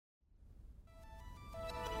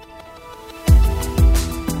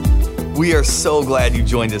We are so glad you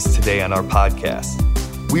joined us today on our podcast.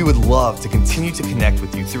 We would love to continue to connect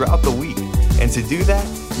with you throughout the week. And to do that,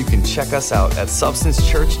 you can check us out at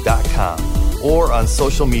substancechurch.com or on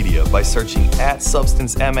social media by searching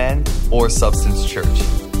 @SubstanceMN or Substance Church.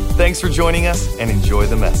 Thanks for joining us and enjoy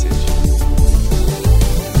the message.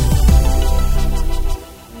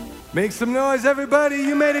 Make some noise, everybody.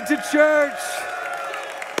 You made it to church.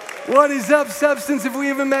 What is up, Substance? If we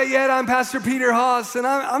haven't met yet, I'm Pastor Peter Haas, and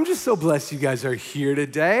I'm just so blessed you guys are here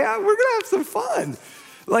today. We're going to have some fun.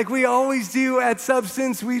 Like we always do at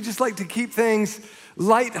Substance, we just like to keep things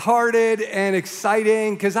lighthearted and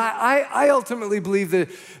exciting, because I ultimately believe that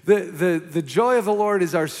the joy of the Lord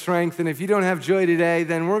is our strength, and if you don't have joy today,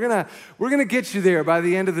 then we're gonna get you there by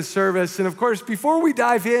the end of the service. And of course, before we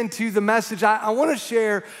dive into the message, I want to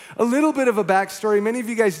share a little bit of a backstory. Many of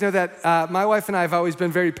you guys know that my wife and I have always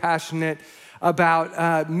been very passionate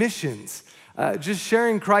about missions. Just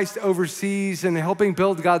sharing Christ overseas and helping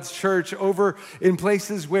build God's church over in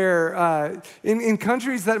places where, in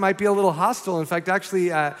countries that might be a little hostile. In fact,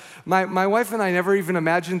 actually, my wife and I never even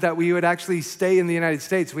imagined that we would actually stay in the United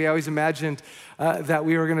States. We always imagined that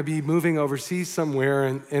we were going to be moving overseas somewhere.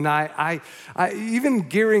 And I even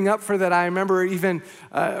gearing up for that, I remember even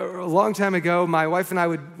a long time ago, my wife and I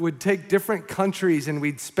would take different countries and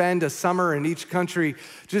we'd spend a summer in each country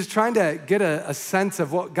just trying to get a sense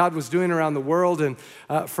of what God was doing around the world. And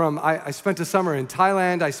I spent a summer in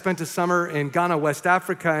Thailand, I spent a summer in Ghana, West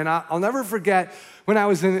Africa, and I'll never forget when I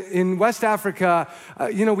was in West Africa,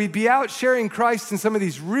 we'd be out sharing Christ in some of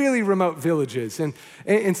these really remote villages.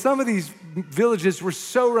 And some of these villages were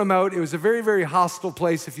so remote, it was a very, very hostile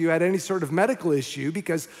place if you had any sort of medical issue,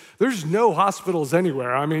 because there's no hospitals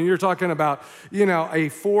anywhere. I mean, you're talking about, a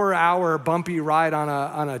 4-hour bumpy ride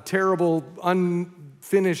on a terrible,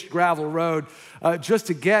 unfinished gravel road just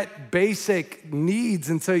to get basic needs.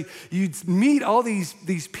 And so you'd meet all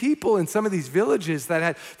these people in some of these villages that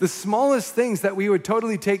had the smallest things that we would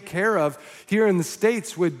totally take care of here in the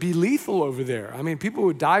States would be lethal over there. I mean, people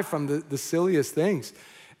would die from the silliest things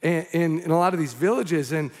in a lot of these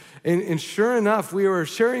villages. And sure enough, we were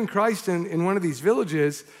sharing Christ in one of these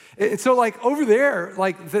villages. And so like over there,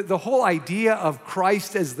 like the whole idea of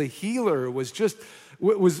Christ as the healer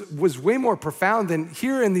was way more profound than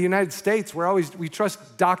here in the United States, where we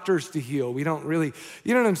trust doctors to heal. We don't really,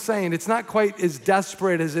 you know what I'm saying? It's not quite as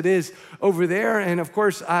desperate as it is over there. And of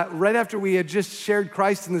course, right after we had just shared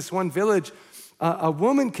Christ in this one village, a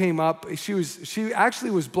woman came up. She actually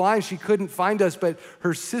was blind. She couldn't find us, but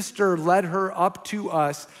her sister led her up to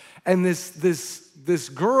us. And this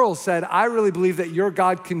girl said, "I really believe that your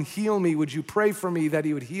God can heal me. Would you pray for me that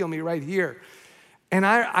he would heal me right here?" And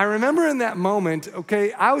I remember in that moment,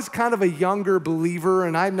 okay, I was kind of a younger believer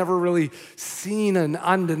and I'd never really seen an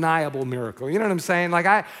undeniable miracle. You know what I'm saying? Like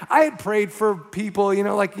I had prayed for people,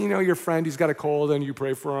 your friend who's got a cold and you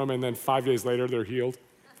pray for them and then 5 days later they're healed.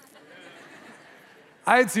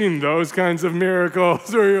 I had seen those kinds of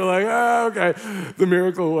miracles where you're like, okay, the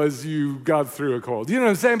miracle was you got through a cold. You know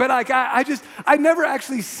what I'm saying? But like I'd never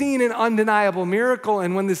actually seen an undeniable miracle.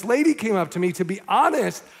 And when this lady came up to me, to be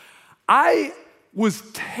honest, I was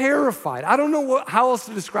terrified. I don't know how else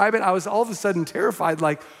to describe it. I was all of a sudden terrified,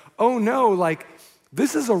 like, oh no, like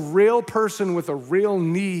this is a real person with a real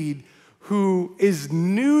need who is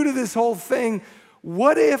new to this whole thing.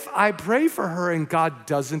 What if I pray for her and God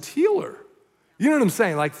doesn't heal her? You know what I'm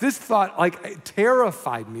saying? Like this thought, like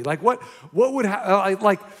terrified me. Like what would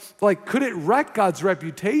like could it wreck God's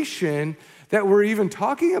reputation that we're even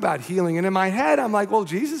talking about healing? And in my head, I'm like, well,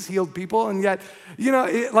 Jesus healed people, and yet,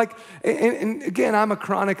 and again, I'm a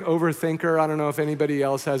chronic overthinker. I don't know if anybody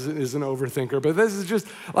else is an overthinker, but this is just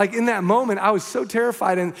like in that moment, I was so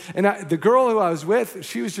terrified. And the girl who I was with,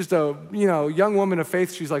 she was just a young woman of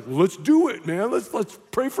faith. She's like, let's do it, man. Let's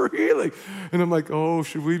pray for healing. And I'm like, oh,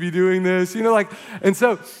 should we be doing this? And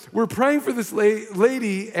so we're praying for this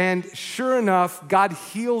lady, and sure enough, God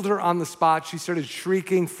healed her on the spot. She started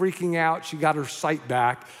shrieking, freaking out. She got her sight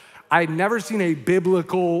back. I had never seen a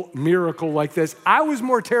biblical miracle like this. I was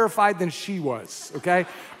more terrified than she was, okay?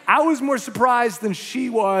 I was more surprised than she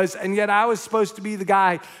was, and yet I was supposed to be the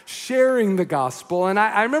guy sharing the gospel. And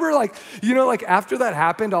I remember after that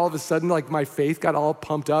happened, all of a sudden, my faith got all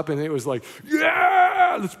pumped up, and it was like,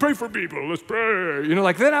 yeah, let's pray for people, let's pray.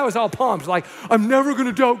 Then I was all pumped, like, I'm never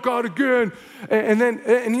gonna doubt God again.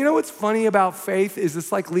 And you know what's funny about faith is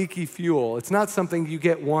it's like leaky fuel. It's not something you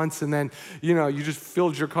get once and then, you just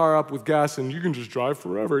filled your car up with gas and you can just drive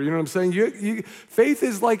forever. You know what I'm saying? Faith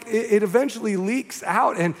is like, it eventually leaks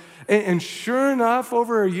out. And And sure enough,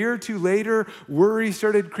 over a year or two later, worry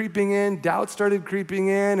started creeping in, doubt started creeping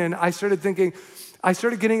in, and I started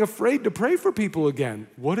getting afraid to pray for people again.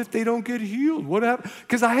 What if they don't get healed? What happened?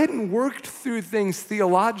 Because I hadn't worked through things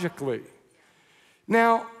theologically.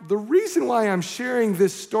 Now, the reason why I'm sharing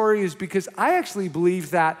this story is because I actually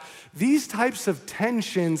believe that these types of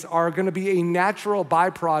tensions are going to be a natural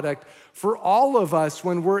byproduct for all of us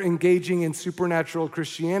when we're engaging in supernatural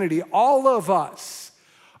Christianity. All of us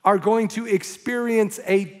are going to experience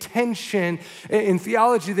a tension. In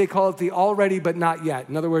theology, they call it the already but not yet.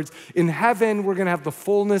 In other words, in heaven, we're gonna have the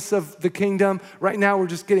fullness of the kingdom. Right now, we're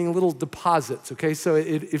just getting little deposits, okay? So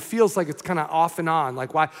it feels like it's kind of off and on,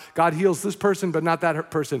 like why God heals this person but not that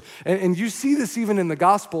person. And you see this even in the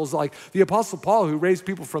Gospels, like the Apostle Paul, who raised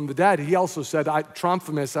people from the dead, he also said,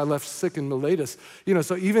 Trophimus, I left sick in Miletus.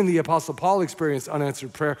 So even the Apostle Paul experienced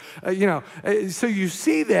unanswered prayer. So you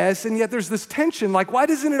see this, and yet there's this tension, like why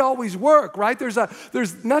doesn't it always work, right? There's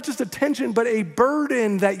not just a tension, but a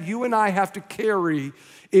burden that you and I have to carry,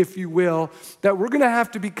 if you will, that we're going to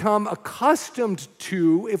have to become accustomed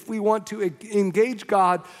to if we want to engage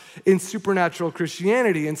God in supernatural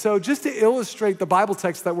Christianity. And so just to illustrate the Bible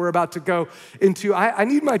text that we're about to go into, I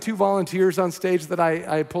need my 2 volunteers on stage that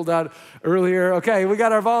I pulled out earlier. Okay, we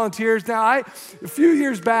got our volunteers. Now, a few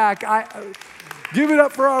years back, give it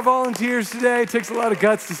up for our volunteers today. It takes a lot of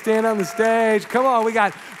guts to stand on the stage. Come on, we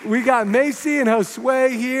got Macy and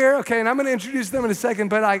Josue here. Okay, and I'm going to introduce them in a second.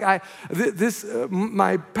 But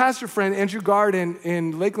my pastor friend Andrew Garden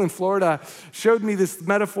in Lakeland, Florida, showed me this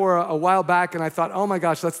metaphor a while back, and I thought, oh my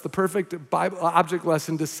gosh, that's the perfect Bible object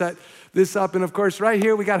lesson to set this up. And of course, right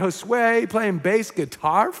here we got Josue playing bass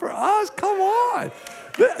guitar for us. Come on.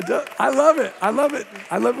 I love it. I love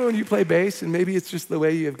it when you play bass, and maybe it's just the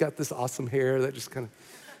way you've got this awesome hair that just kind of,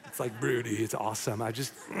 it's like broody. It's awesome.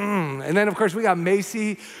 And then, of course, we got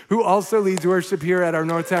Macy, who also leads worship here at our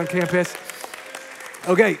Northtown campus.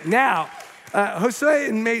 Okay, now, Josue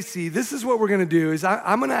and Macy, this is what we're going to do is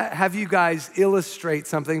I'm going to have you guys illustrate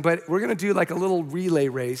something, but we're going to do like a little relay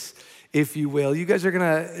race, if you will. You guys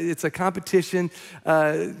are it's a competition,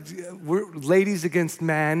 we're ladies against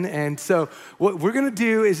men. And so what we're gonna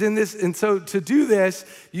do is so to do this,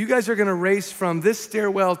 you guys are gonna race from this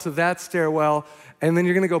stairwell to that stairwell, and then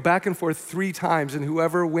you're gonna go back and forth 3 times, and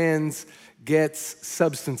whoever wins gets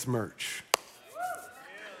Substance merch.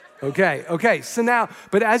 Okay, so now,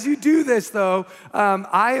 but as you do this though,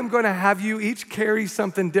 I am gonna have you each carry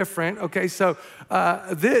something different, okay? So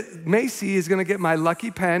Macy is gonna get my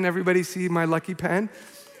lucky pen. Everybody see my lucky pen?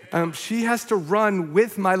 She has to run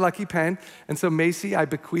with my lucky pen. And so Macy, I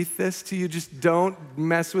bequeath this to you. Just don't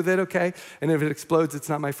mess with it, okay? And if it explodes, it's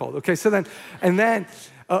not my fault. Okay, so then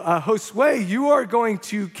Josue, you are going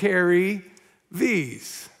to carry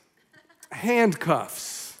these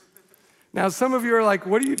handcuffs. Now, some of you are like,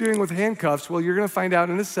 what are you doing with handcuffs? Well, you're going to find out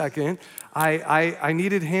in a second. I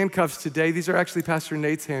needed handcuffs today. These are actually Pastor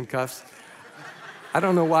Nate's handcuffs. I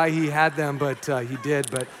don't know why he had them, but he did.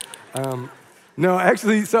 But no,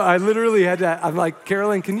 actually, so I literally had to, I'm like,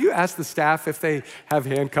 Carolyn, can you ask the staff if they have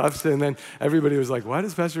handcuffs? And then everybody was like, why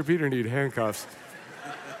does Pastor Peter need handcuffs?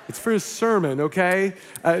 It's for his sermon, okay?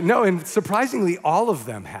 No, and surprisingly, all of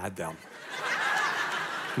them had them.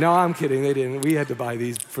 No, I'm kidding, they didn't. We had to buy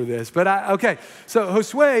these for this. But okay, so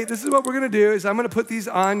Josue, this is what we're gonna do is I'm gonna put these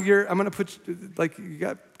on I'm gonna put, like, you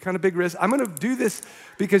got kind of big wrists. I'm gonna do this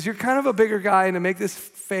because you're kind of a bigger guy, and to make this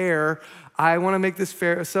fair, I wanna make this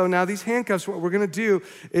fair. So now these handcuffs, what we're gonna do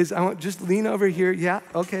is just lean over here. Yeah,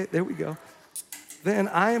 okay, there we go. Then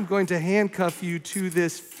I am going to handcuff you to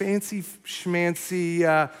this fancy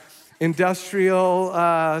schmancy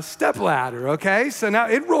industrial step ladder, okay? So now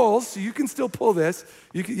it rolls, so you can still pull this.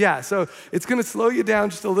 So it's gonna slow you down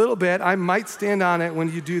just a little bit. I might stand on it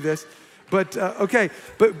when you do this. But okay,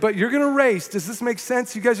 but you're gonna race. Does this make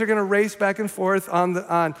sense? You guys are gonna race back and forth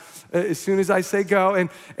as soon as I say go.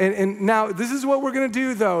 And now this is what we're gonna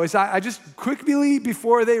do though, is I just quickly,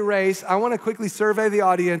 before they race, I wanna quickly survey the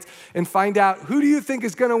audience and find out, who do you think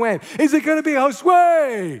is gonna win? Is it gonna be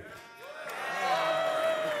Josue?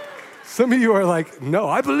 Some of you are like, no,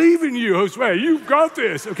 I believe in you, Josue. You've got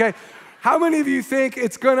this, okay? How many of you think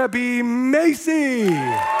it's gonna be Macy?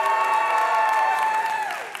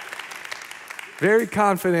 Very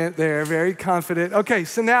confident there, very confident. Okay,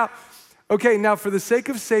 so now for the sake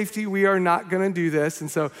of safety, we are not gonna do this,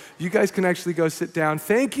 and so you guys can actually go sit down.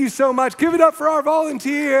 Thank you so much. Give it up for our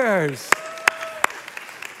volunteers.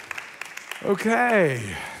 Okay.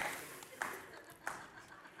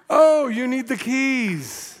 Oh, you need the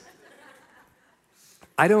keys.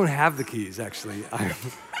 I don't have the keys, actually.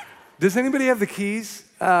 Does anybody have the keys?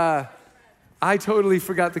 I totally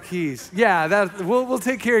forgot the keys. Yeah, we'll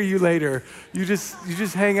take care of you later. You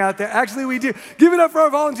just hang out there. Actually, we do. Give it up for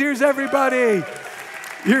our volunteers, everybody.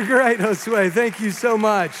 You're great, Josue. Thank you so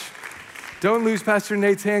much. Don't lose Pastor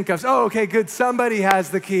Nate's handcuffs. Oh, okay, good. Somebody has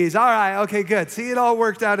the keys. All right, okay, good. See, it all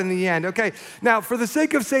worked out in the end. Okay, now for the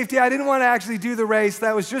sake of safety, I didn't want to actually do the race.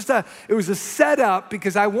 That was it was a setup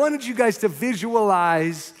because I wanted you guys to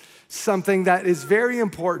visualize something that is very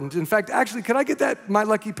important. In fact, actually, could I get my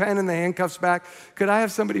lucky pen and the handcuffs back? Could I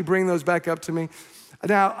have somebody bring those back up to me?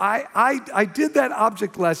 Now, I did that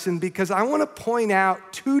object lesson because I want to point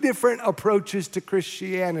out two different approaches to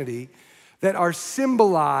Christianity that are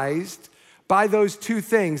symbolized by those two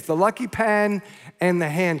things, the lucky pen and the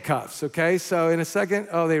handcuffs, okay? So in a second,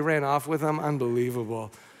 they ran off with them.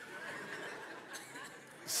 Unbelievable.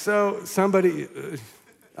 So somebody,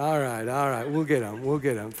 all right, we'll get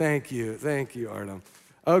them. Thank you, Artem.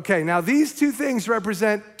 Okay, now these two things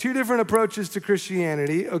represent two different approaches to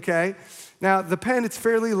Christianity, okay? Now, the pen, it's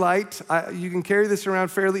fairly light. You can carry this around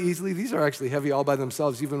fairly easily. These are actually heavy all by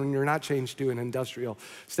themselves, even when you're not changed to an industrial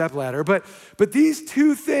stepladder. But these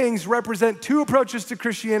two things represent two approaches to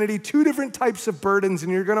Christianity, two different types of burdens,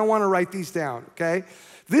 and you're gonna wanna write these down, okay?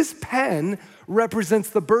 This pen represents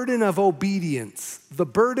the burden of obedience, the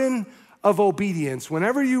burden of obedience.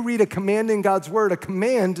 Whenever you read a command in God's word, a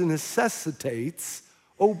command necessitates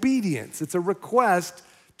obedience. It's a request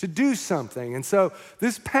to do something. And so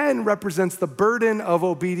this pen represents the burden of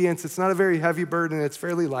obedience. It's not a very heavy burden, it's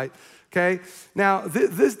fairly light, okay? Now,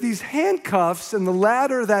 these handcuffs and the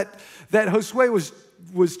ladder that Josue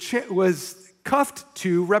was cuffed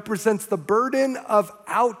to represents the burden of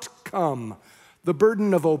outcome, the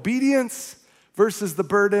burden of obedience versus the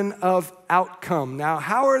burden of outcome. Now,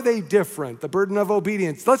 how are they different? The burden of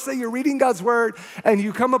obedience. Let's say you're reading God's word and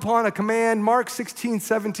you come upon a command. Mark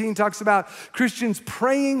 16:17 talks about Christians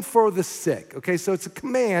praying for the sick. Okay, so it's a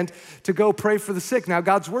command to go pray for the sick. Now,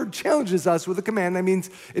 God's word challenges us with a command. That means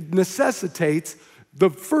it necessitates the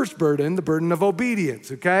first burden, the burden of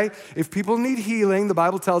obedience, okay? If people need healing, the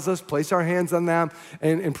Bible tells us, place our hands on them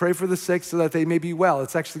and pray for the sick so that they may be well.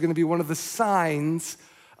 It's actually gonna be one of the signs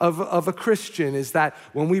of a Christian is that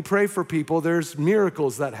when we pray for people, there's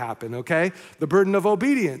miracles that happen, okay? The burden of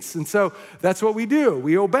obedience. And so that's what we do.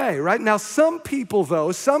 We obey, right? Now, some people,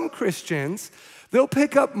 though, some Christians, they'll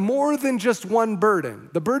pick up more than just one burden.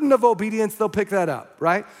 The burden of obedience, they'll pick that up,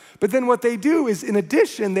 right? But then what they do is, in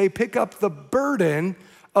addition, they pick up the burden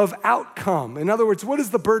of outcome. In other words, what is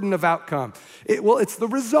the burden of outcome? It's the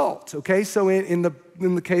result, okay? So in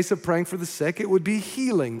the case of praying for the sick, it would be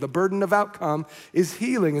healing. The burden of outcome is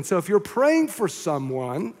healing. And so if you're praying for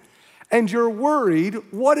someone and you're worried,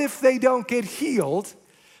 what if they don't get healed?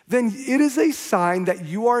 Then it is a sign that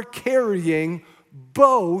you are carrying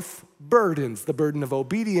both burdens, the burden of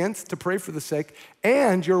obedience to pray for the sick,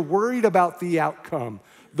 and you're worried about the outcome,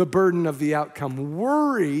 the burden of the outcome.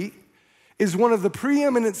 Worry is one of the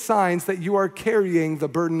preeminent signs that you are carrying the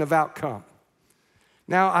burden of outcome.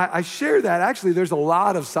 Now, I share that. Actually, there's a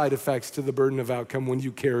lot of side effects to the burden of outcome when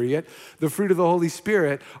you carry it. The fruit of the Holy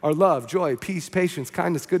Spirit are love, joy, peace, patience,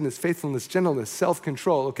 kindness, goodness, faithfulness, gentleness,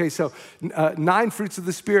 self-control. Okay, so 9 fruits of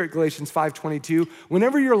the Spirit, Galatians 5:22.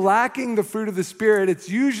 Whenever you're lacking the fruit of the Spirit, it's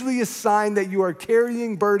usually a sign that you are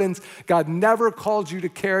carrying burdens God never called you to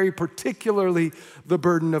carry, particularly the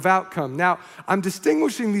burden of outcome. Now, I'm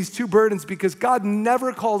distinguishing these two burdens because God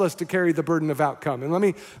never called us to carry the burden of outcome. And let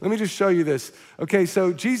me just show you this. Okay, so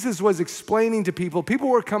Jesus was explaining to people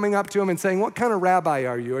were coming up to him and saying, what kind of rabbi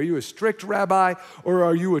are you? Are you a strict rabbi or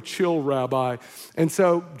are you a chill rabbi? And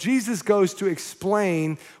so Jesus goes to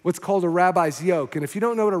explain what's called a rabbi's yoke. And if you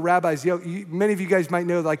don't know what a rabbi's yoke, many of you guys might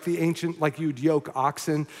know like the ancient, like you'd yoke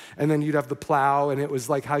oxen and then you'd have the plow and it was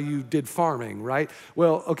like how you did farming, right?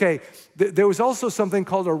 Well, okay, there was also something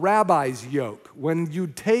called a rabbi's yoke. When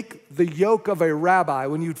you'd take the yoke of a rabbi,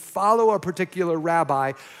 when you'd follow a particular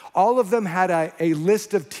rabbi, all of them had a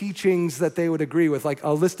list of teachings that they would agree with, like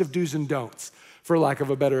a list of do's and don'ts, for lack of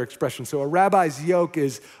a better expression. So a rabbi's yoke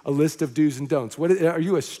is a list of do's and don'ts. Are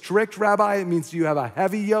you a strict rabbi? It means you have a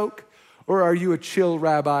heavy yoke. Or are you a chill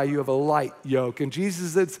rabbi? You have a light yoke. And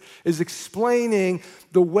Jesus is explaining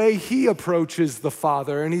the way he approaches the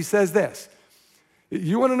Father. And he says this,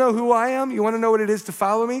 you want to know who I am? You want to know what it is to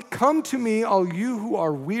follow me? Come to me, all you who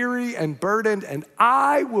are weary and burdened, and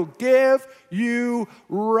I will give you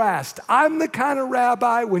rest. I'm the kind of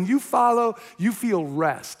rabbi, when you follow, you feel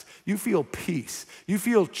rest. You feel peace. You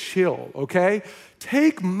feel chill, okay?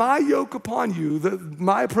 Take my yoke upon you,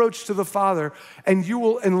 my approach to the Father, and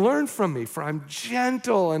learn from me, for I'm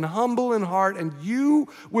gentle and humble in heart, and you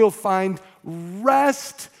will find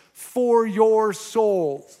rest for your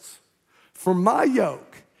souls. For my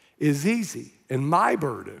yoke is easy and my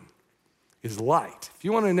burden is light. If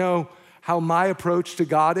you want to know how my approach to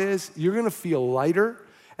God is, you're going to feel lighter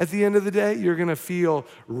at the end of the day. You're going to feel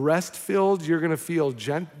rest-filled. You're going to feel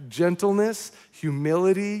gentleness,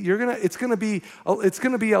 humility. It's going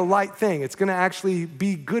to be a light thing. It's going to actually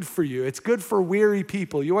be good for you. It's good for weary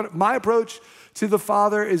people. My approach to the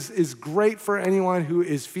Father is great for anyone who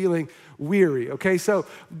is feeling weary. Okay, so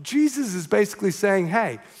Jesus is basically saying,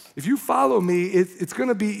 hey, if you follow me, it's going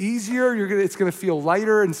to be easier. It's going to feel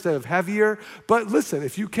lighter instead of heavier. But listen,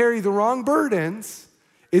 if you carry the wrong burdens,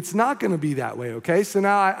 it's not going to be that way, okay? So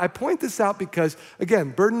now I point this out because,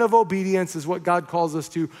 again, burden of obedience is what God calls us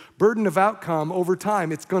to. Burden of outcome, over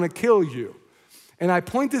time, it's going to kill you. And I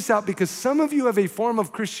point this out because some of you have a form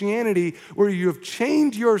of Christianity where you have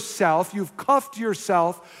chained yourself, you've cuffed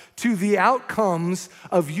yourself to the outcomes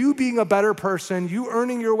of you being a better person, you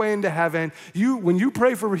earning your way into heaven. When you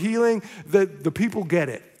pray for healing, the people get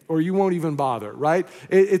it, or you won't even bother, right?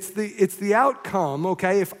 It's the outcome,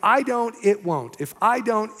 okay? If I don't, it won't. If I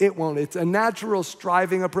don't, it won't. It's a natural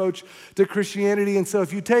striving approach to Christianity. And so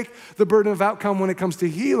if you take the burden of outcome when it comes to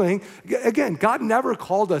healing, again, God never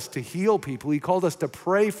called us to heal people. He called us to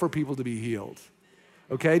pray for people to be healed,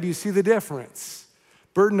 okay? Do you see the difference?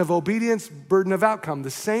 Burden of obedience, burden of outcome.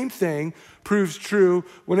 The same thing proves true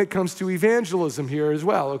when it comes to evangelism here as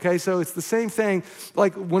well, okay? So it's the same thing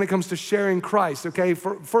like when it comes to sharing Christ, okay?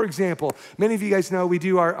 For example, many of you guys know we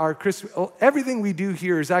do our Christmas, everything we do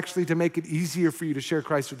here is actually to make it easier for you to share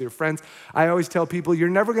Christ with your friends. I always tell people, you're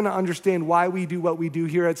never gonna understand why we do what we do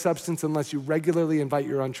here at Substance unless you regularly invite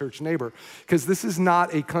your unchurched neighbor, because this is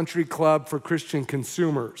not a country club for Christian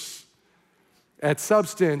consumers. At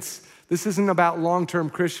Substance, this isn't about long-term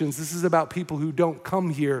Christians. This is about people who don't come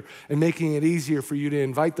here and making it easier for you to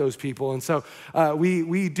invite those people. And so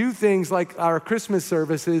we do things like our Christmas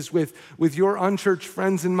services with your unchurched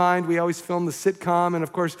friends in mind. We always film the sitcom. And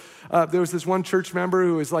of course, there was this one church member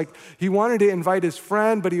who was like, he wanted to invite his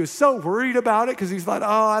friend, but he was so worried about it because he's like,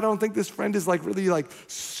 oh, I don't think this friend is like really like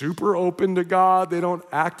super open to God. They don't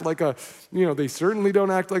act like they certainly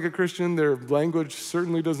don't act like a Christian. Their language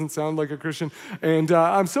certainly doesn't sound like a Christian. And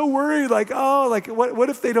I'm so worried, what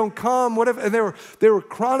if they don't come? And they were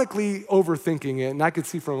chronically overthinking it, and I could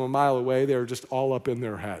see from a mile away they were just all up in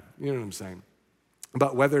their head. You know what I'm saying?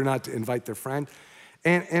 About whether or not to invite their friend.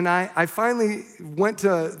 And I finally went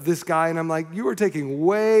to this guy, and I'm like, you are taking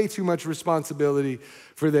way too much responsibility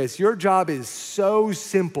for this. Your job is so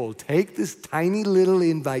simple. Take this tiny little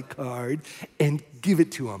invite card and give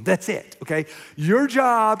it to them. That's it, okay? Your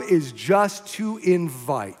job is just to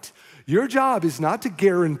invite. Your job is not to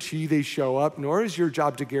guarantee they show up, nor is your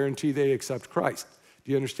job to guarantee they accept Christ.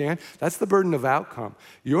 Do you understand? That's the burden of outcome.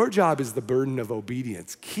 Your job is the burden of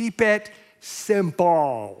obedience. Keep it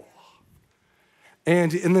simple.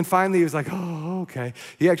 And then finally he was like, oh, okay.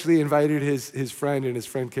 He actually invited his friend, and his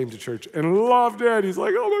friend came to church and loved it. He's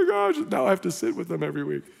like, oh my gosh, now I have to sit with them every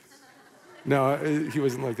week. No, he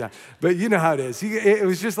wasn't like that. But you know how it is. It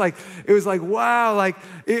was like, wow, like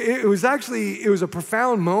it was a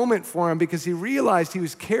profound moment for him because he realized he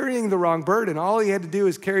was carrying the wrong burden. All he had to do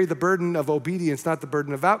is carry the burden of obedience, not the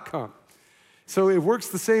burden of outcome. So it works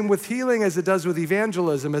the same with healing as it does with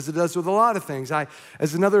evangelism, as it does with a lot of things.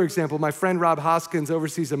 As another example, my friend Rob Hoskins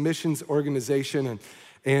oversees a missions organization,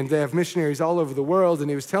 and they have missionaries all over the world, and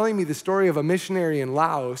he was telling me the story of a missionary in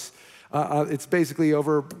Laos. It's basically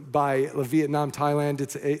over by Vietnam, Thailand.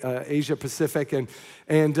 It's Asia Pacific.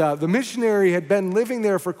 And the missionary had been living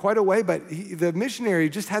there for quite a way, but the missionary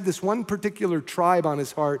just had this one particular tribe on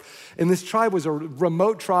his heart. And this tribe was a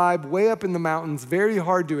remote tribe way up in the mountains, very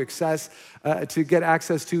hard to get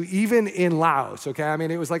access to, even in Laos, okay? I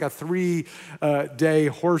mean, it was like a 3-day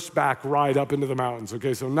horseback ride up into the mountains,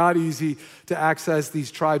 okay? So not easy to access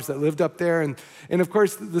these tribes that lived up there. And of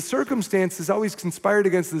course, the circumstances always conspired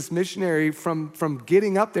against this missionary from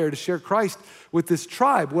getting up there to share Christ with this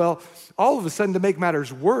tribe. Well, all of a sudden, to make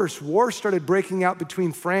matters worse, war started breaking out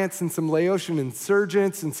between France and some Laotian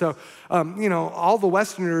insurgents. And so, all the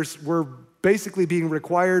Westerners were basically being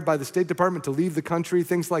required by the State Department to leave the country,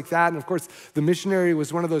 things like that. And of course, the missionary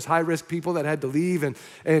was one of those high-risk people that had to leave. And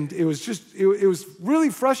it was really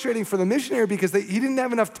frustrating for the missionary because he didn't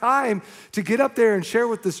have enough time to get up there and share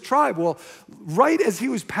with this tribe. Well, right as he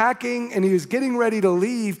was packing and he was getting ready to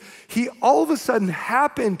leave, he all of a sudden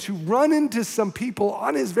happened to run into some people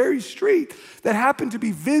on his very street that happened to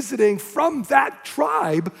be visiting from that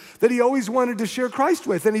tribe that he always wanted to share Christ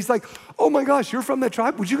with. And he's like, oh my gosh, you're from that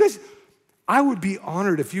tribe? I would be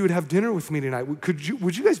honored if you would have dinner with me tonight.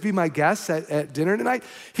 Would you guys be my guests at dinner tonight?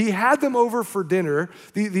 He had them over for dinner,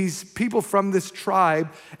 these people from this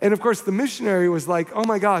tribe. And of course, the missionary was like, oh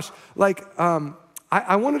my gosh, like,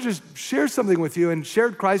 I want to just share something with you, and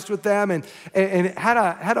shared Christ with them, and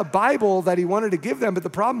had a Bible that he wanted to give them. But the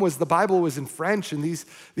problem was the Bible was in French, and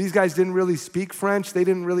these guys didn't really speak French. They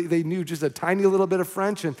knew just a tiny little bit of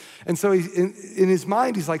French. And so in his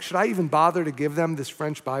mind, he's like, should I even bother to give them this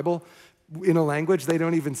French Bible in a language they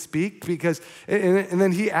don't even speak? And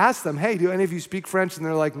then he asked them, hey, do any of you speak French? And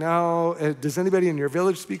they're like, no. Does anybody in your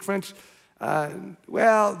village speak French?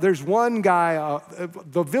 Well, there's one guy,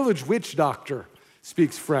 the village witch doctor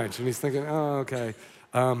speaks French. And he's thinking, oh, okay.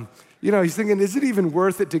 He's thinking, is it even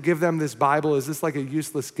worth it to give them this Bible? Is this like a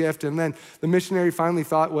useless gift? And then the missionary finally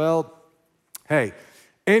thought, well, hey,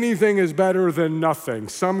 anything is better than nothing.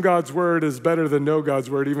 Some God's word is better than no God's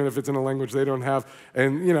word, even if it's in a language they don't have.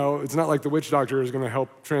 And, it's not like the witch doctor is going to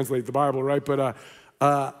help translate the Bible, right? But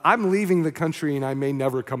I'm leaving the country and I may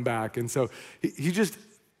never come back. And so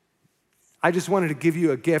I just wanted to give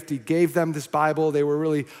you a gift. He gave them this Bible. They were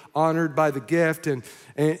really honored by the gift. And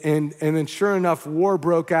then sure enough, war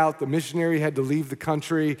broke out. The missionary had to leave the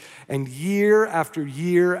country. And year after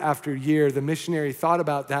year after year, the missionary thought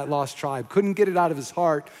about that lost tribe, couldn't get it out of his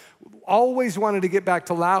heart, always wanted to get back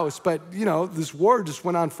to Laos. But, this war just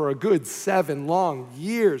went on for a good 7 long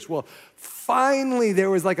years. Well, finally,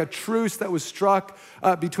 there was like a truce that was struck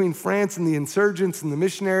between France and the insurgents, and the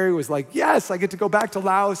missionary was like, yes, I get to go back to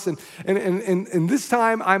Laos, and this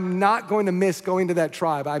time I'm not going to miss going to that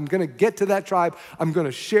tribe. I'm going to get to that tribe. I'm going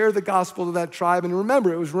to share the gospel to that tribe. And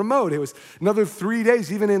remember, it was remote. It was another 3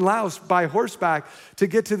 days, even in Laos, by horseback to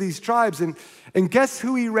get to these tribes. And guess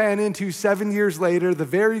who he ran into 7 years later? The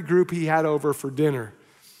very group he had over for dinner.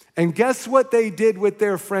 And guess what they did with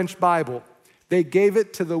their French Bible? They gave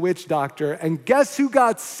it to the witch doctor, and guess who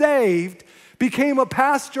got saved, became a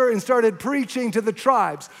pastor, and started preaching to the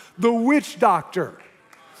tribes? The witch doctor.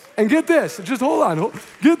 And get this, just hold on,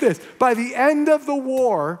 get this. By the end of the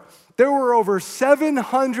war, there were over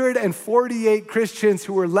 748 Christians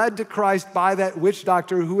who were led to Christ by that witch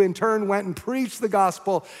doctor, who in turn went and preached the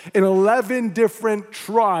gospel in 11 different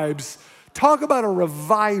tribes. Talk about a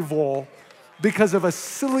revival because of a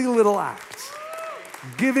silly little act,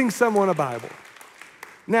 giving someone a Bible.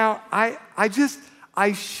 Now, I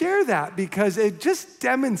share that because it just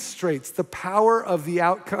demonstrates the power of the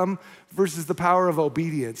outcome versus the power of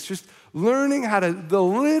obedience. Just learning the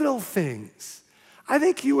little things. I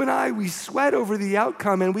think you and I, we sweat over the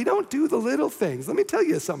outcome and we don't do the little things. Let me tell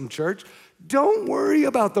you something, church. Don't worry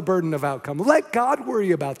about the burden of outcome. Let God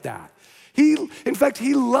worry about that. In fact,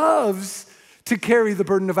 he loves to carry the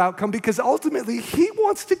burden of outcome because ultimately he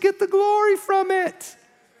wants to get the glory from it.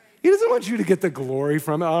 He doesn't want you to get the glory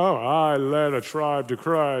from it. Oh, I led a tribe to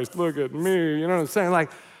Christ. Look at me. You know what I'm saying?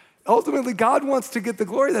 Like, ultimately, God wants to get the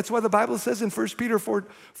glory. That's why the Bible says in 1 Peter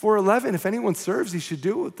 4:11, if anyone serves, he should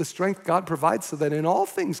do it with the strength God provides so that in all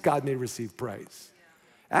things God may receive praise.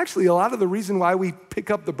 Actually, a lot of the reason why we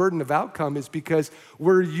pick up the burden of outcome is because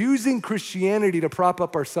we're using Christianity to prop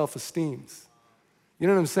up our self-esteems. You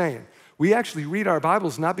know what I'm saying? We actually read our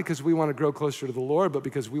Bibles not because we want to grow closer to the Lord, but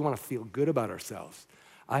because we want to feel good about ourselves.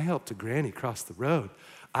 I helped a granny cross the road.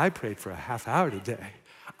 I prayed for a half hour today.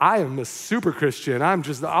 I am a super Christian. I'm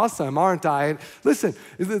just awesome, aren't I? And listen,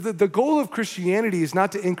 the goal of Christianity is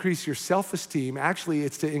not to increase your self-esteem. Actually,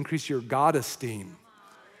 it's to increase your God-esteem.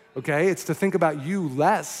 Okay? It's to think about you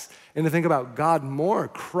less and to think about God more.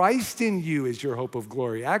 Christ in you is your hope of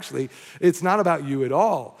glory. Actually, it's not about you at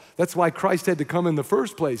all. That's why Christ had to come in the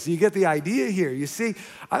first place. You get the idea here, you see?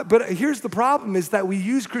 But here's the problem is that we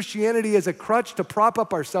use Christianity as a crutch to prop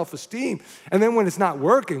up our self-esteem. And then when it's not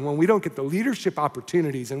working, when we don't get the leadership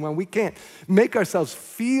opportunities, and when we can't make ourselves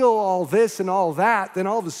feel all this and all that, then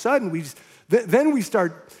all of a sudden we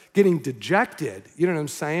start getting dejected. You know what I'm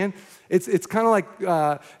saying? It's kind of like,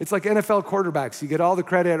 it's like NFL quarterbacks. You get all the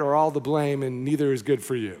credit or all the blame, and neither is good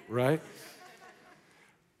for you, right?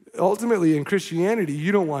 Ultimately, in Christianity,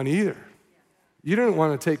 you don't want either. You don't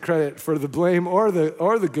want to take credit for the blame or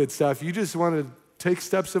the good stuff. You just want to take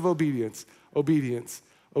steps of obedience,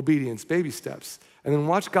 baby steps, and then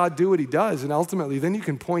watch God do what he does, and ultimately, then you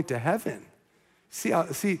can point to heaven.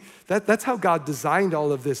 See, that's how God designed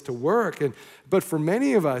all of this to work. But for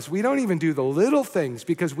many of us, we don't even do the little things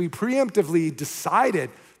because we preemptively decided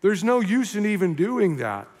there's no use in even doing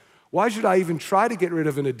that. Why should I even try to get rid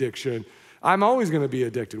of an addiction? I'm always going to be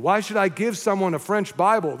addicted. Why should I give someone a French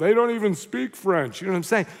Bible? They don't even speak French. You know what I'm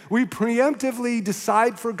saying? We preemptively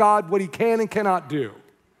decide for God what he can and cannot do.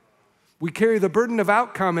 We carry the burden of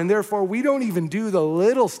outcome, and therefore we don't even do the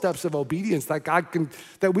little steps of obedience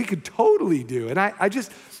that we could totally do. And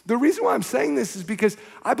the reason why I'm saying this is because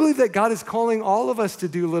I believe that God is calling all of us to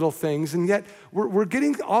do little things, and yet we're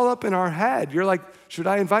getting all up in our head. You're like, should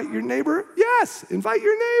I invite your neighbor? Yes, invite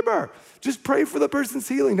your neighbor. Just pray for the person's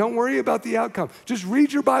healing. Don't worry about the outcome. Just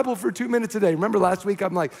read your Bible for 2 minutes a day. Remember last week,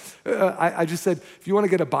 I'm like, I just said, if you want to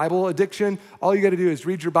get a Bible addiction, all you got to do is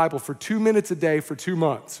read your Bible for 2 minutes a day for 2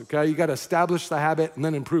 months, okay? You got to establish the habit and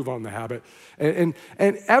then improve on the habit. And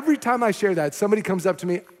every time I share that, somebody comes up to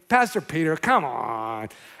me, Pastor Peter, come on.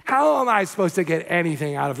 How am I supposed to get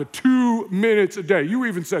anything out of it? 2 minutes a day. You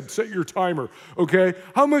even said set your timer, okay?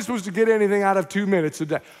 How am I supposed to get anything out of 2 minutes a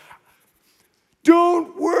day?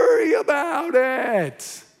 Don't worry about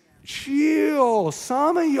it. Chill.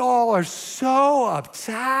 Some of y'all are so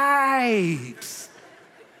uptight.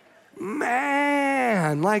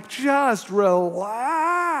 Man, like just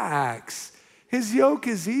relax. His yoke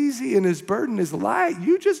is easy and his burden is light.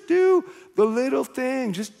 You just do the little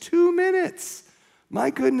thing, just 2 minutes. My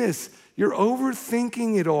goodness, you're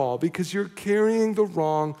overthinking it all because you're carrying the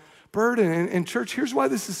wrong burden. And church, here's why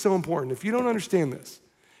this is so important. If you don't understand this,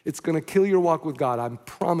 it's going to kill your walk with God. I'm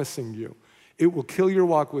promising you. It will kill your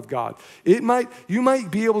walk with God. You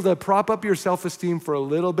might be able to prop up your self-esteem for a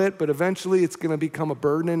little bit, but eventually it's going to become a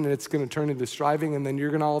burden and it's going to turn into striving, and then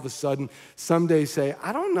you're going to all of a sudden someday say,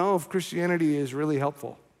 I don't know if Christianity is really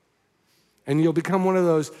helpful. And you'll become one of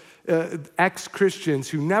those ex-Christians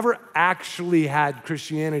who never actually had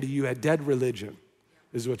Christianity. You had dead religion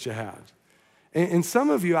is what you had. And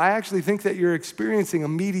some of you, I actually think that you're experiencing a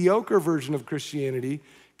mediocre version of Christianity,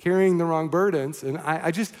 carrying the wrong burdens. And I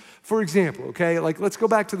just, for example, okay, like let's go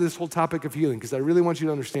back to this whole topic of healing because I really want you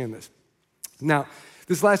to understand this. Now,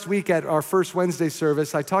 this last week at our first Wednesday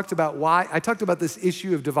service, I talked about this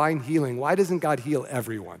issue of divine healing. Why doesn't God heal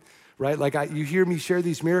everyone, right? Like you hear me share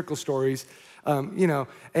these miracle stories,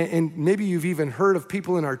 and maybe you've even heard of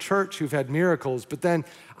people in our church who've had miracles, but then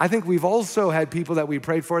I think we've also had people that we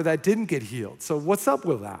prayed for that didn't get healed. So what's up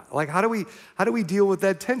with that? Like, how do we deal with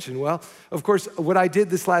that tension? Well, of course, what I did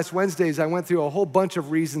this last Wednesday is I went through a whole bunch of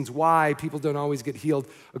reasons why people don't always get healed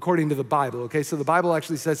according to the Bible, okay? So the Bible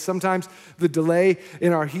actually says sometimes the delay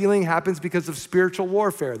in our healing happens because of spiritual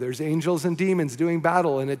warfare. There's angels and demons doing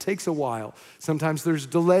battle, and it takes a while. Sometimes there's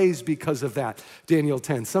delays because of that, Daniel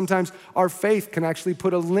 10. Sometimes our faith can actually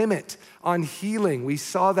put a limit on healing. We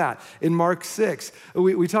saw that in Mark 6.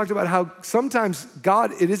 We talked about how sometimes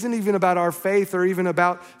God, it isn't even about our faith or even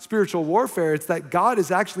about spiritual warfare. It's that God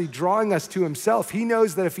is actually drawing us to himself. He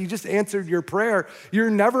knows that if he just answered your prayer,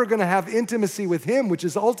 you're never going to have intimacy with him, which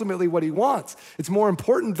is ultimately what he wants. It's more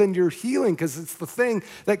important than your healing because it's the thing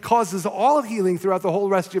that causes all healing throughout the whole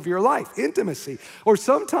rest of your life, intimacy. Or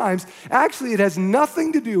sometimes, actually, it has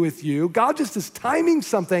nothing to do with you. God just is timing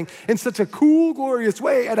something in such a cool, glorious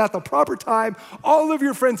way, and at the proper time, all of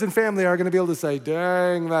your friends and family are going to be able to say,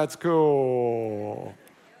 dang, that's cool.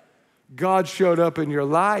 God showed up in your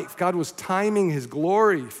life. God was timing his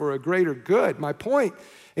glory for a greater good. My point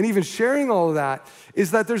in even sharing all of that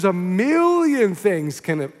is that there's a million things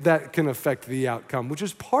that can affect the outcome, which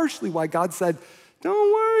is partially why God said,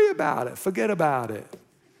 don't worry about it. Forget about it.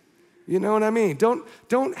 You know what I mean?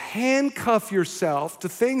 Don't handcuff yourself to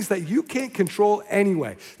things that you can't control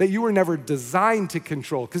anyway, that you were never designed to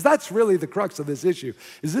control, because that's really the crux of this issue,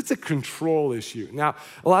 is it's a control issue. Now,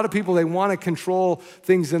 a lot of people, they want to control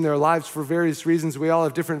things in their lives for various reasons. We all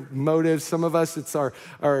have different motives. Some of us, it's our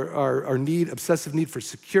need, obsessive need for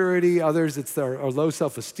security. Others, it's our low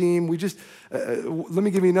self-esteem. Let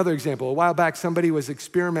me give you another example. A while back, somebody was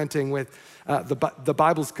experimenting with the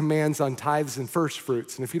Bible's commands on tithes and first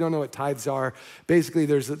fruits. And if you don't know what tithes are, basically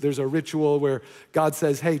there's a ritual where God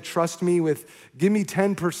says, hey, trust me give me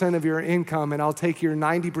 10% of your income and I'll take your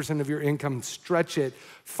 90% of your income and stretch it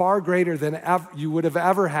far greater than you would have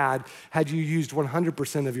ever had you used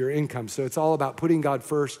 100% of your income. So it's all about putting God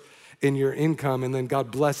first in your income and then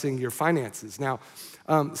God blessing your finances. Now,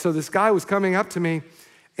 so this guy was coming up to me,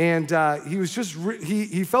 and he was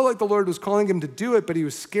he felt like the Lord was calling him to do it, but he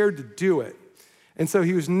was scared to do it. And so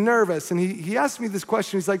he was nervous, and he asked me this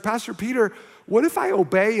question. He's like, Pastor Peter, what if I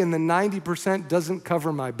obey and the 90% doesn't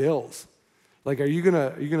cover my bills? Like, are you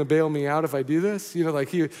gonna bail me out if I do this? You know, like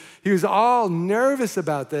he was all nervous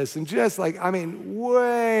about this and just like,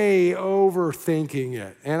 way overthinking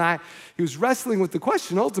it. And he was wrestling with the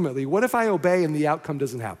question ultimately, what if I obey and the outcome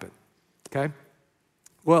doesn't happen? Okay?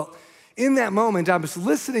 Well, in that moment, I was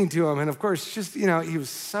listening to him, and of course, just, he was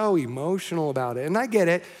so emotional about it. And I get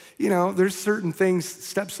it. There's certain things,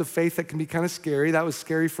 steps of faith that can be kind of scary. That was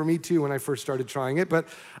scary for me too when I first started trying it. But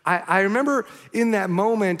I remember in that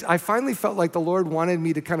moment, I finally felt like the Lord wanted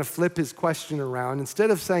me to kind of flip his question around.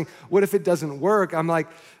 Instead of saying, what if it doesn't work? I'm like,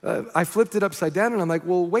 I flipped it upside down, and I'm like,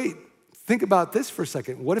 well, wait, think about this for a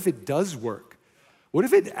second. What if it does work? What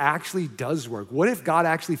if it actually does work? What if God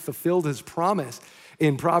actually fulfilled his promise?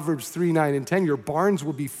 In Proverbs 3, 9, and 10, your barns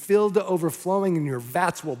will be filled to overflowing and your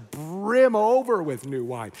vats will brim over with new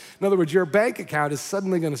wine. In other words, your bank account is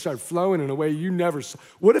suddenly going to start flowing in a way you never saw.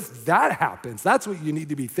 What if that happens? That's what you need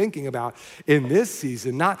to be thinking about in this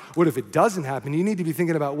season, not what if it doesn't happen. You need to be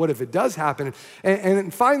thinking about what if it does happen.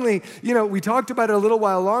 And finally, we talked about it a little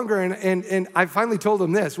while longer, and I finally told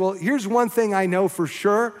him this. Well, here's one thing I know for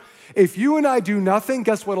sure. If you and I do nothing,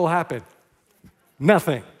 guess what will happen?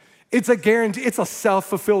 Nothing. It's a guarantee. It's a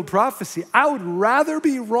self-fulfilled prophecy. I would rather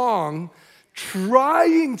be wrong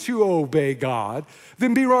trying to obey God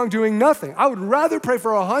than be wrong doing nothing. I would rather pray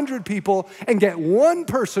for 100 people and get one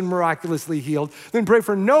person miraculously healed than pray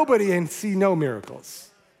for nobody and see no miracles.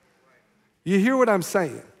 You hear what I'm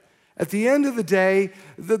saying? At the end of the day,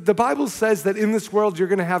 the Bible says that in this world, you're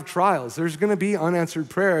going to have trials. There's going to be unanswered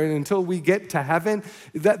prayer. And until we get to heaven,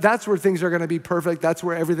 that's where things are going to be perfect. That's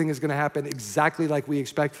where everything is going to happen exactly like we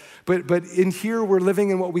expect. But in here, we're living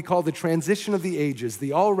in what we call the transition of the ages,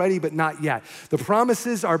 the already but not yet. The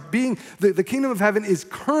promises are the kingdom of heaven is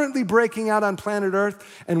currently breaking out on planet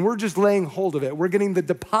Earth, and we're just laying hold of it. We're getting the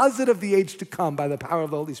deposit of the age to come by the power of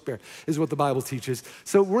the Holy Spirit, is what the Bible teaches.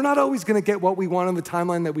 So we're not always going to get what we want on the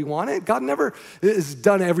timeline that we want. God never has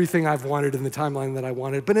done everything I've wanted in the timeline that I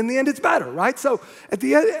wanted, but in the end, it's better, right? So at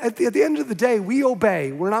the end of the day, we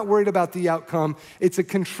obey. We're not worried about the outcome. It's a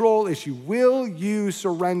control issue. Will you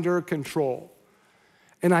surrender control?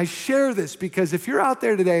 And I share this because if you're out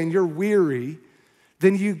there today and you're weary,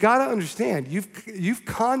 then you got to understand you've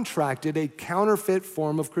contracted a counterfeit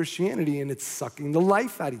form of Christianity, and it's sucking the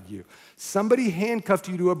life out of you. Somebody handcuffed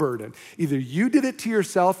you to a burden. Either you did it to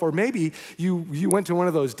yourself, or maybe you went to one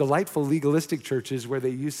of those delightful legalistic churches where they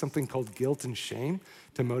use something called guilt and shame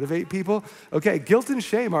to motivate people. Okay, guilt and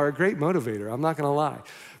shame are a great motivator. I'm not going to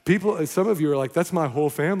lie. Some of you are like, that's my whole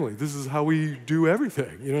family. This is how we do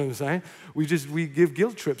everything. You know what I'm saying? We give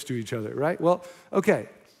guilt trips to each other, right? Well, okay.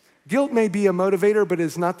 Guilt may be a motivator, but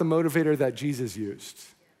it's not the motivator that Jesus used.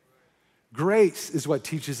 Grace is what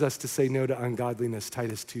teaches us to say no to ungodliness,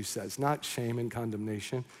 Titus 2 says, not shame and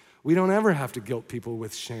condemnation. We don't ever have to guilt people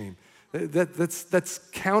with shame. That's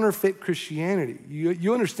counterfeit Christianity.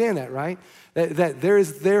 You understand that, right? That there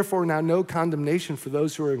is therefore now no condemnation for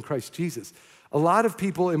those who are in Christ Jesus. A lot of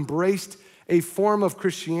people embraced a form of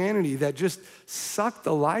Christianity that just sucked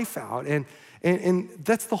the life out, and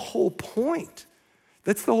that's the whole point.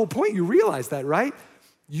 That's the whole point. You realize that, right?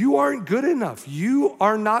 You aren't good enough. You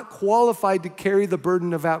are not qualified to carry the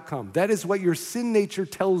burden of outcome. That is what your sin nature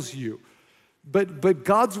tells you. But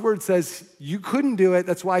God's word says you couldn't do it.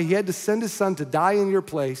 That's why he had to send his son to die in your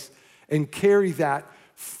place and carry that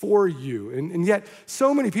for you. And yet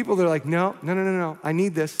so many people, they're like, no. I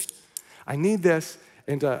need this.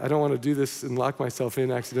 And I don't want to do this and lock myself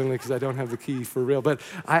in accidentally because I don't have the key for real. But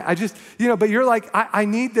I just, but you're like, I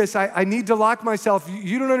need this. I need to lock myself.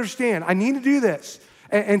 You don't understand. I need to do this.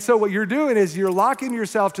 And so what you're doing is you're locking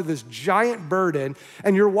yourself to this giant burden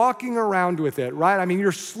and you're walking around with it, right? I mean,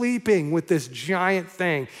 you're sleeping with this giant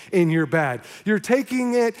thing in your bed. You're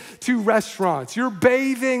taking it to restaurants. You're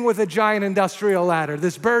bathing with a giant industrial ladder,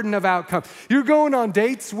 this burden of outcome. You're going on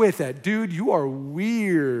dates with it. Dude, you are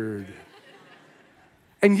weird.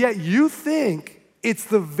 And yet you think it's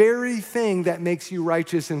the very thing that makes you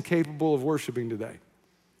righteous and capable of worshiping today.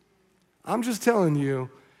 I'm just telling you,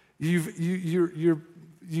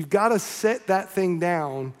 you've got to set that thing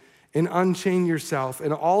down and unchain yourself,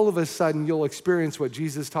 and all of a sudden you'll experience what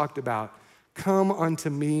Jesus talked about. Come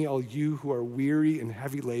unto me, all you who are weary and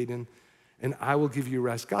heavy laden, and I will give you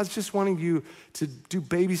rest. God's just wanting you to do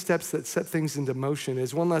baby steps that set things into motion.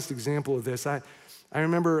 As one last example of this, I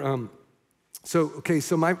remember... So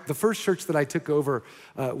the first church that I took over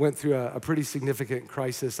went through a pretty significant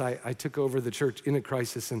crisis. I took over the church in a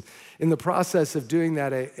crisis, and in the process of doing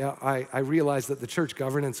that, I realized that the church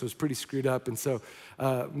governance was pretty screwed up, and so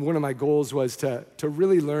one of my goals was to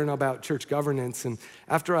really learn about church governance, and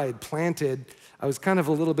after I had planted, I was kind of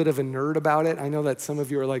a little bit of a nerd about it. I know that some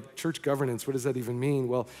of you are like, church governance, what does that even mean?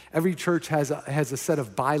 Well, every church has a set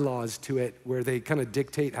of bylaws to it where they kind of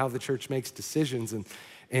dictate how the church makes decisions,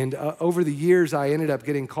 and over the years, I ended up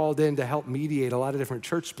getting called in to help mediate a lot of different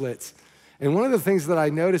church splits. And one of the things that I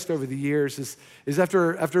noticed over the years is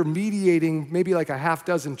after mediating maybe like a half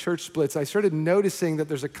dozen church splits, I started noticing that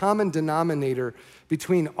there's a common denominator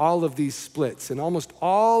between all of these splits. And almost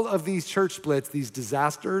all of these church splits, these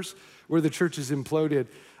disasters where the churches imploded,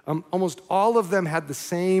 almost all of them had the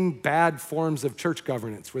same bad forms of church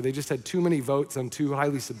governance, where they just had too many votes on two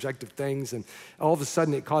highly subjective things, and all of a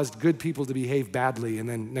sudden it caused good people to behave badly, and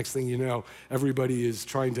then next thing you know, everybody is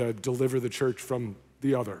trying to deliver the church from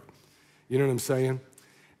the other. You know what I'm saying?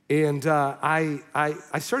 And I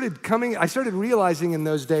started realizing in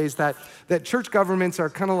those days that church governments are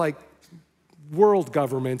kind of like world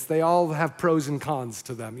governments. They all have pros and cons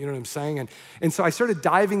to them, you know what I'm saying? And so I started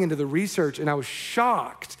diving into the research, and I was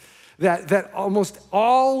shocked that almost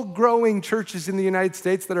all growing churches in the United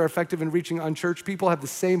States that are effective in reaching unchurched people have the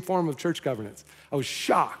same form of church governance. I was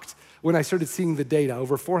shocked when I started seeing the data,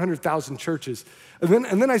 over 400,000 churches.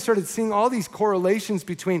 And then I started seeing all these correlations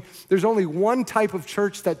between, there's only one type of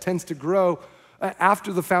church that tends to grow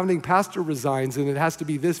after the founding pastor resigns, and it has to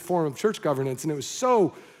be this form of church governance. And it was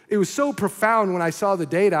so profound when I saw the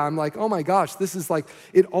data. I'm like, oh my gosh, this is like,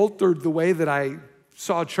 it altered the way that I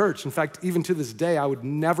saw church. In fact, even to this day, I would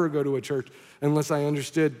never go to a church unless I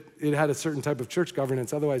understood it had a certain type of church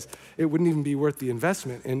governance. Otherwise, it wouldn't even be worth the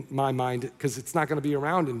investment in my mind, because it's not gonna be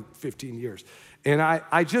around in 15 years. And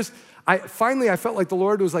I finally felt like the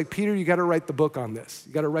Lord was like, Peter, you gotta write the book on this.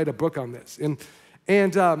 You gotta write a book on this.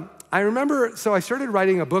 And I remember, so I started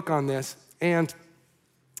writing a book on this, and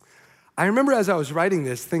I remember as I was writing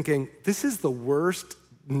this thinking, this is the worst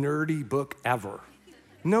nerdy book ever.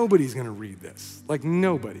 Nobody's gonna read this, like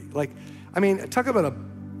nobody. Like, I mean, talk about a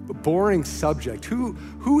boring subject.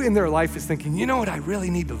 Who in their life is thinking, you know what I really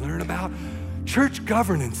need to learn about? Church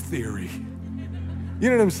governance theory. You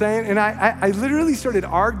know what I'm saying? And I literally started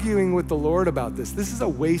arguing with the Lord about this. This is a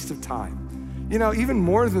waste of time. You know, even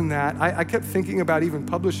more than that, I kept thinking about even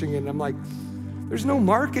publishing it, and I'm like, there's no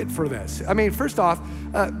market for this. I mean, first off,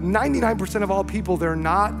 99% of all people, they're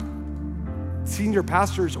not senior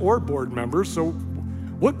pastors or board members, so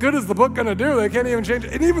what good is the book gonna do? They can't even change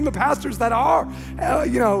it. And even the pastors that are,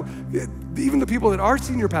 even the people that are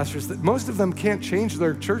senior pastors, that most of them can't change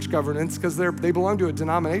their church governance because they belong to a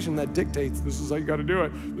denomination that dictates, this is how you gotta do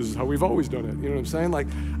it. This is how we've always done it. You know what I'm saying? Like,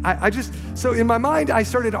 so in my mind, I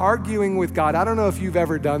started arguing with God. I don't know if you've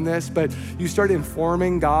ever done this, but you start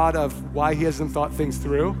informing God of why he hasn't thought things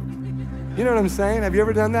through. You know what I'm saying? Have you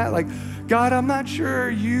ever done that? Like, God, I'm not sure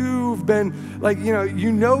you've been, like,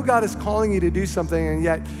 you know God is calling you to do something, and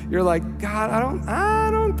yet you're like, God,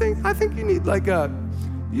 I think you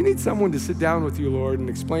need someone to sit down with you, Lord, and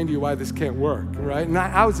explain to you why this can't work, right? And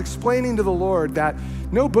I was explaining to the Lord that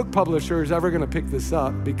no book publisher is ever gonna pick this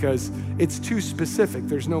up because it's too specific.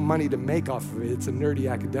 There's no money to make off of it. It's a nerdy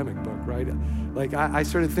academic book, right? Like, I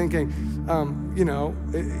started thinking,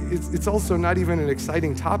 it's also not even an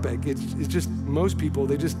exciting topic. It's just most people,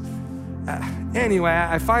 they just, anyway,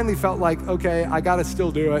 I finally felt like, okay, I gotta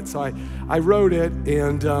still do it. So I wrote it,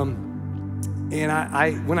 and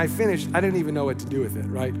when I finished, I didn't even know what to do with it,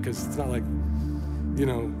 right? Because it's not like,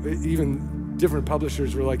 even different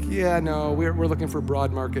publishers were like, yeah, no, we're looking for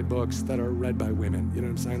broad market books that are read by women, you know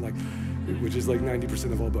what I'm saying? Like, which is like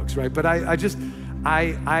 90% of all books, right? But I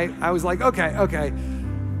was like, okay.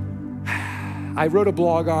 I wrote a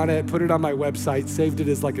blog on it, put it on my website, saved it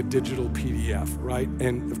as like a digital PDF, right?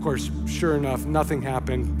 And of course, sure enough, nothing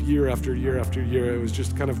happened year after year after year. It was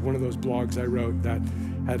just kind of one of those blogs I wrote that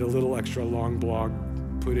had a little extra long blog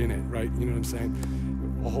put in it, right? You know what I'm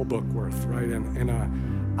saying? A whole book worth, right? And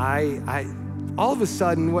I all of a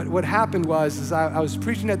sudden, what happened was I was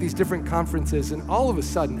preaching at these different conferences, and all of a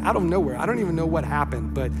sudden, out of nowhere, I don't even know what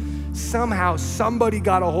happened, but somehow somebody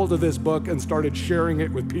got a hold of this book and started sharing it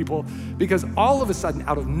with people, because all of a sudden,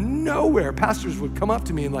 out of nowhere, pastors would come up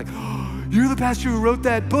to me and like, oh, you're the pastor who wrote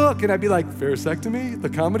that book. And I'd be like, Pharisectomy, the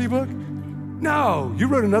comedy book? No, you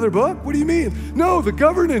wrote another book? What do you mean? No, the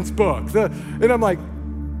governance book. And I'm like,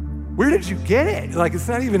 where did you get it? Like, it's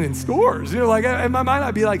not even in stores. Like, in my mind,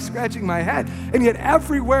 I'd be like scratching my head. And yet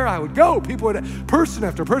everywhere I would go, people would, person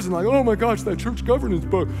after person, like, oh my gosh, that church governance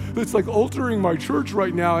book, that's like altering my church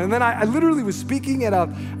right now. And then I literally was speaking at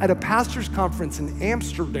a pastor's conference in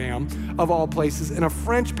Amsterdam, of all places, and a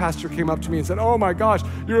French pastor came up to me and said, oh my gosh,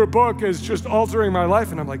 your book is just altering my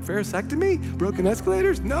life. And I'm like, Pharisectomy? Broken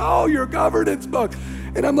escalators? No, your governance book.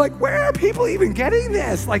 And I'm like, where are people even getting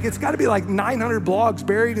this? Like, it's gotta be like 900 blogs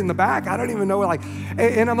buried in the back. I don't even know, like,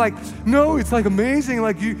 and I'm like, no, it's like amazing.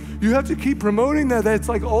 Like, you have to keep promoting that. That's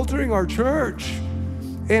like altering our church.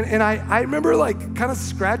 And I remember like kind of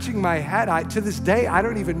scratching my head. To this day, I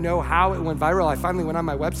don't even know how it went viral. I finally went on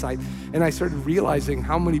my website and I started realizing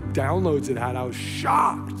how many downloads it had. I was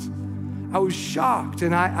shocked.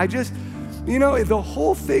 And I just, the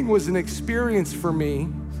whole thing was an experience for me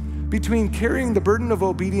between carrying the burden of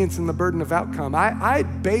obedience and the burden of outcome. I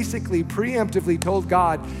basically preemptively told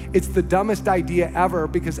God it's the dumbest idea ever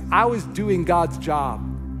because I was doing God's job.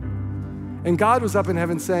 And God was up in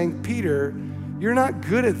heaven saying, Peter, you're not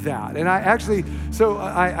good at that. And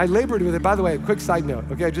I labored with it. By the way, a quick side note,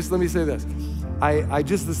 okay? Just let me say this. I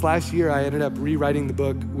just this last year, I ended up rewriting the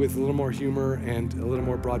book with a little more humor and a little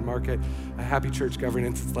more broad market, a happy church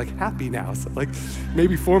governance. It's like happy now. So like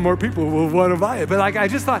maybe 4 more people will want to buy it. But like, I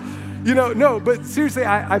just thought, no, but seriously,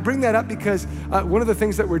 I bring that up because one of the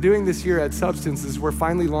things that we're doing this year at Substance is we're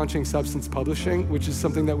finally launching Substance Publishing, which is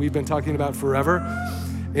something that we've been talking about forever.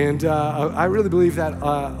 And I really believe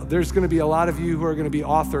that there's going to be a lot of you who are going to be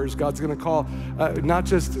authors. God's going to call not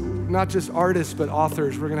just artists, but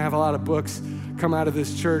authors. We're going to have a lot of books come out of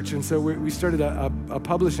this church. And so we started a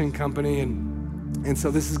publishing company, and so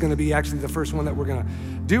this is going to be actually the first one that we're going to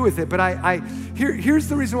do with it. But here's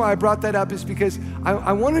the reason why I brought that up is because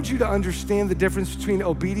I wanted you to understand the difference between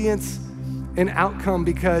obedience and outcome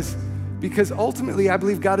because ultimately I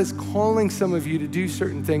believe God is calling some of you to do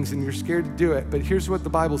certain things and you're scared to do it. But here's what the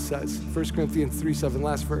Bible says, 1 Corinthians 3:7,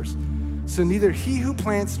 last verse. So neither he who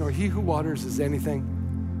plants nor he who waters is anything,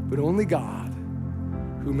 but only God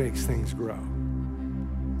who makes things grow.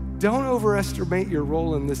 Don't overestimate your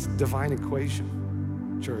role in this divine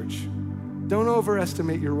equation, church. Don't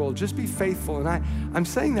overestimate your role. Just be faithful. And I'm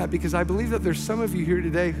saying that because I believe that there's some of you here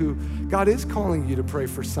today who God is calling you to pray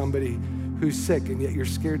for somebody who's sick, and yet you're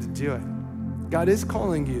scared to do it. God is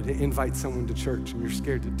calling you to invite someone to church, and you're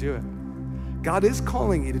scared to do it. God is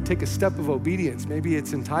calling you to take a step of obedience. Maybe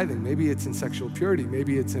it's in tithing, maybe it's in sexual purity,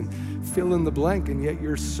 maybe it's in fill in the blank, and yet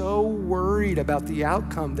you're so worried about the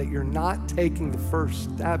outcome that you're not taking the first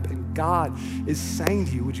step. And God is saying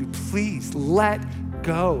to you, would you please let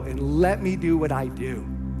go and let me do what I do?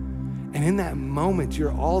 And in that moment,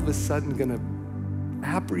 you're all of a sudden gonna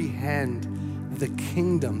apprehend the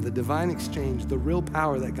kingdom, the divine exchange, the real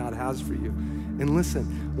power that God has for you. And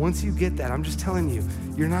listen, once you get that, I'm just telling you,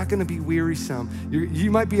 you're not gonna be wearisome. You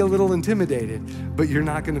might be a little intimidated, but you're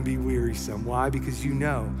not gonna be wearisome. Why? Because you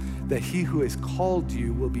know that he who has called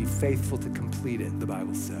you will be faithful to complete it, the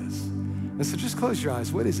Bible says. And so just close your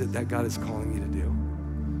eyes. What is it that God is calling you to do?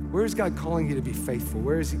 Where is God calling you to be faithful?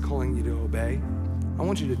 Where is he calling you to obey? I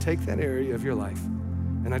want you to take that area of your life,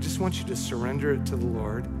 and I just want you to surrender it to the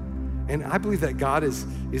Lord. And I believe that God is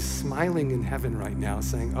smiling in heaven right now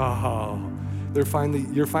saying, oh,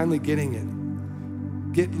 you're finally getting it.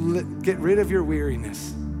 Get rid of your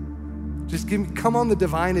weariness. Just come on the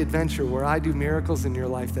divine adventure where I do miracles in your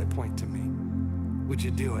life that point to me. Would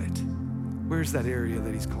you do it? Where's that area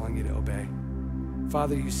that he's calling you to obey?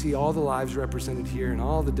 Father, you see all the lives represented here and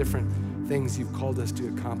all the different things you've called us to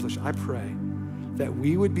accomplish. I pray that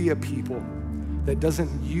we would be a people that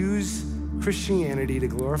doesn't use Christianity to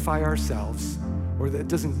glorify ourselves, or that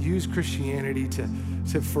doesn't use Christianity to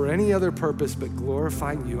for any other purpose but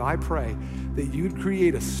glorifying you. I pray that you'd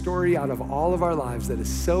create a story out of all of our lives that is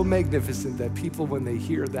so magnificent that people, when they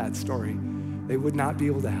hear that story, they would not be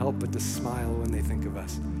able to help but to smile when they think of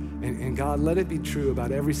us. And God, let it be true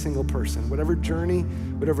about every single person, whatever journey,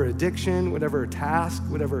 whatever addiction, whatever task,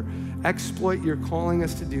 whatever exploit you're calling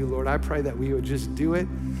us to do, Lord, I pray that we would just do it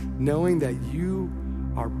knowing that you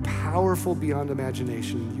are powerful beyond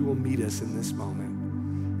imagination. You will meet us in this moment.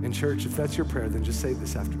 And church, if that's your prayer, then just say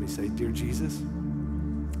this after me. Say, dear Jesus,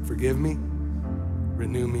 forgive me,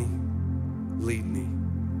 renew me, lead me,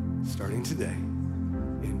 starting today.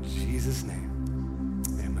 In Jesus' name.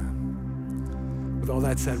 With all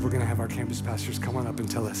that said, we're gonna have our campus pastors come on up and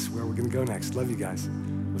tell us where we're gonna go next. Love you guys.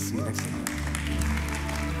 We'll see you next time.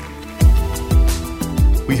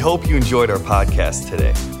 We hope you enjoyed our podcast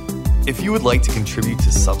today. If you would like to contribute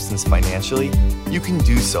to Substance financially, you can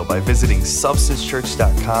do so by visiting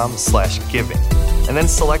substancechurch.com/giving and then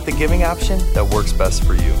select the giving option that works best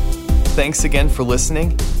for you. Thanks again for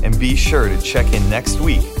listening, and be sure to check in next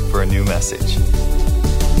week for a new message.